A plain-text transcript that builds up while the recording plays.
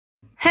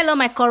Hello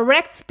my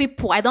correct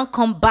people, I don't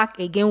come back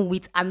again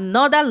with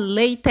another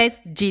latest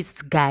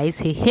gist, guys.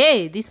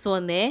 Hey, this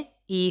one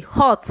e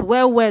hot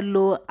well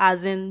low,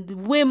 as in the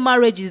way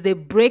marriages they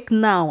break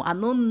now. I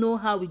don't know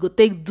how we go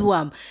take do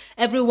am.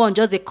 Everyone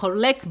just they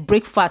collect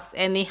breakfast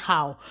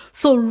anyhow.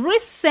 So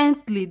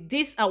recently,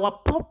 this our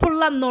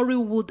popular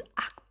Nollywood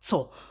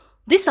actor,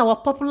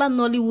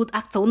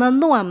 una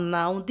know am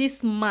now.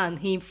 This man,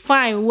 he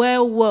fine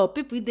well.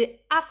 People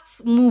they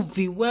act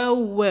movie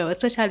well,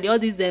 especially all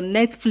these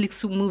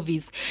Netflix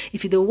movies.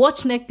 If you dey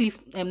watch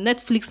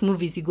Netflix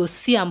movies, you go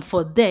see am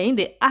for there. In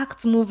the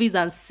act movies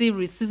and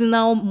series,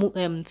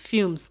 seasonal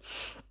films.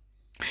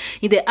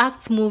 In the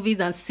act movies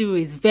and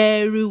series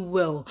very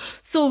well.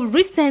 So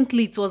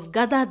recently it was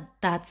gathered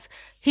that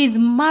his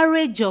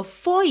marriage of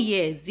 4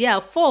 years,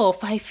 4 or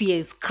 5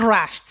 years,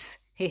 crashed.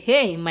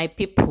 Hey, my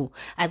people,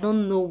 I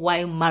don't know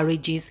why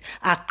marriages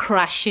are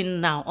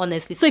crashing now,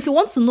 honestly. So if you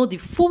want to know the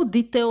full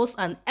details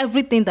and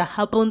everything that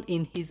happened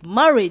in his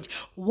marriage,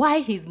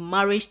 why his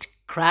marriage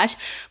crash,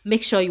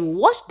 make sure you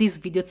watch this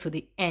video to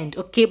the end,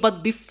 okay?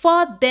 But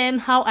before then,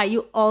 how are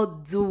you all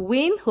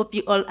doing? Hope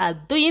you all are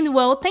doing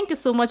well. Thank you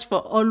so much for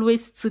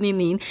always tuning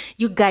in.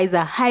 You guys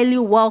are highly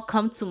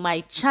welcome to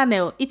my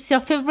channel. It's your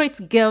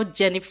favorite girl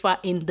Jennifer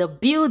in the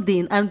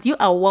building, and you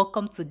are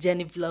welcome to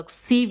Jenny Vlogs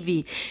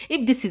TV.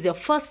 If this is your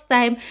first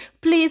time,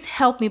 please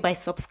help me by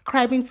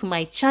subscribing to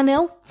my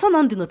channel. Turn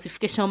on the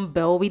notification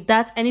bell. With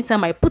that,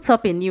 anytime I put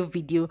up a new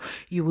video,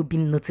 you will be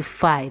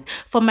notified.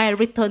 For my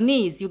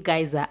returnees, you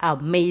guys are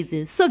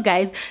amazing. So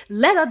guys,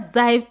 let us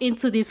dive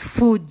into this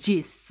full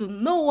gist to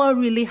know what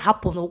really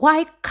happened.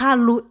 Why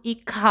Kalu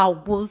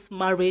Ikeagwu'S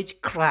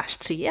marriage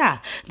crashed. Yeah,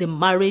 the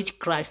marriage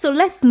crashed. So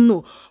let's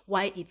know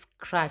why it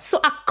crashed. So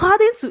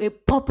according to a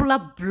popular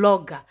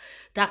blogger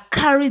that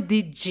carried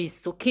the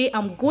gist, okay,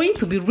 I'm going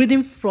to be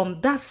reading from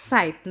that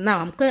site now.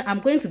 I'm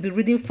going to be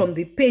reading from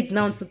the page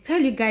now to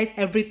tell you guys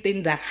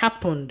everything that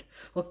happened,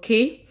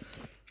 okay?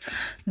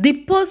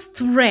 The post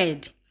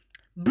read,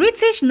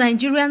 British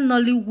Nigerian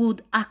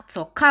Nollywood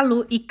actor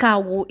Kalu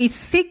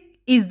Ikeagwu'S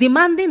is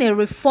demanding a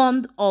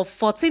refund of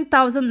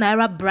 14,000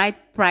 naira bride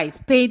price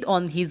paid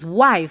on his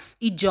wife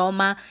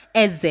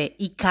Ikeagwu'S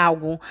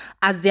Ikeagwu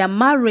as their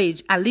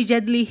marriage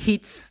allegedly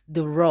hits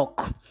the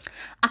rock.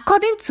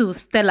 According to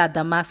Stella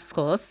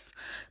Damascus,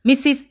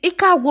 Mrs.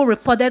 Ikeagwu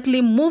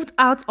reportedly moved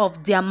out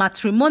of their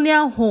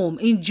matrimonial home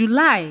in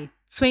July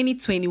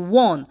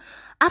 2021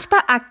 after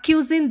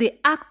accusing the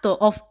actor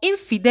of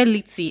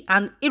infidelity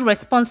and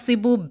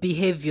irresponsible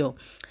behavior.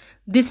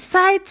 The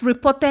site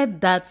reported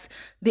that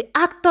the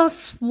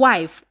actor's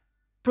wife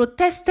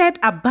protested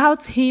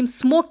about him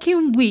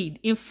smoking weed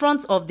in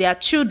front of their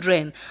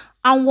children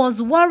and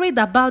was worried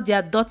about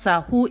their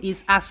daughter, who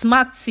is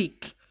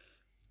asthmatic.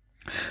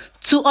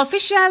 To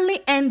officially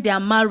end their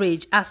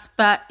marriage as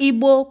per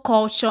Igbo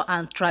culture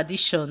and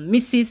tradition,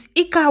 Mrs.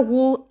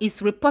 Ikeagwu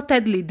is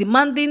reportedly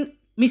demanding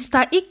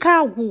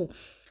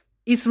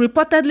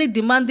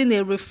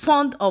a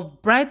refund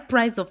of bride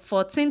price of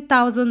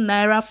 14,000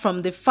 naira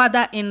from the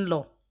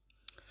father-in-law.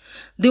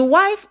 The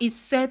wife is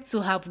said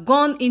to have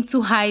gone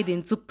into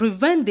hiding to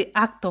prevent the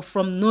actor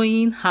from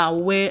knowing her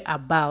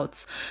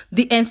whereabouts.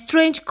 The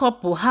estranged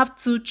couple have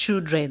 2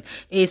 children,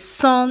 a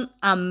son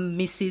and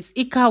Mrs.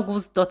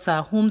 Ikeagwu'S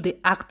daughter, whom the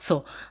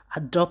actor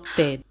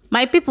adopted.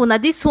 My people, now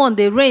this one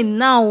they rain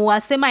now. I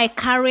say my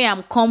carry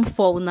am come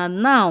for una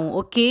now,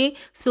 okay?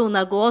 So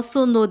una go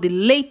also know the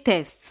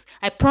latest.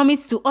 I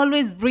promise to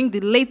always bring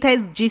the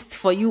latest gist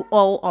for you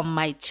all on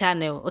my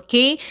channel,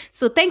 okay?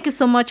 So thank you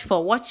so much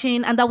for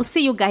watching, and I will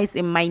see you guys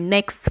in my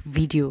next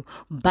video.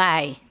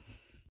 Bye.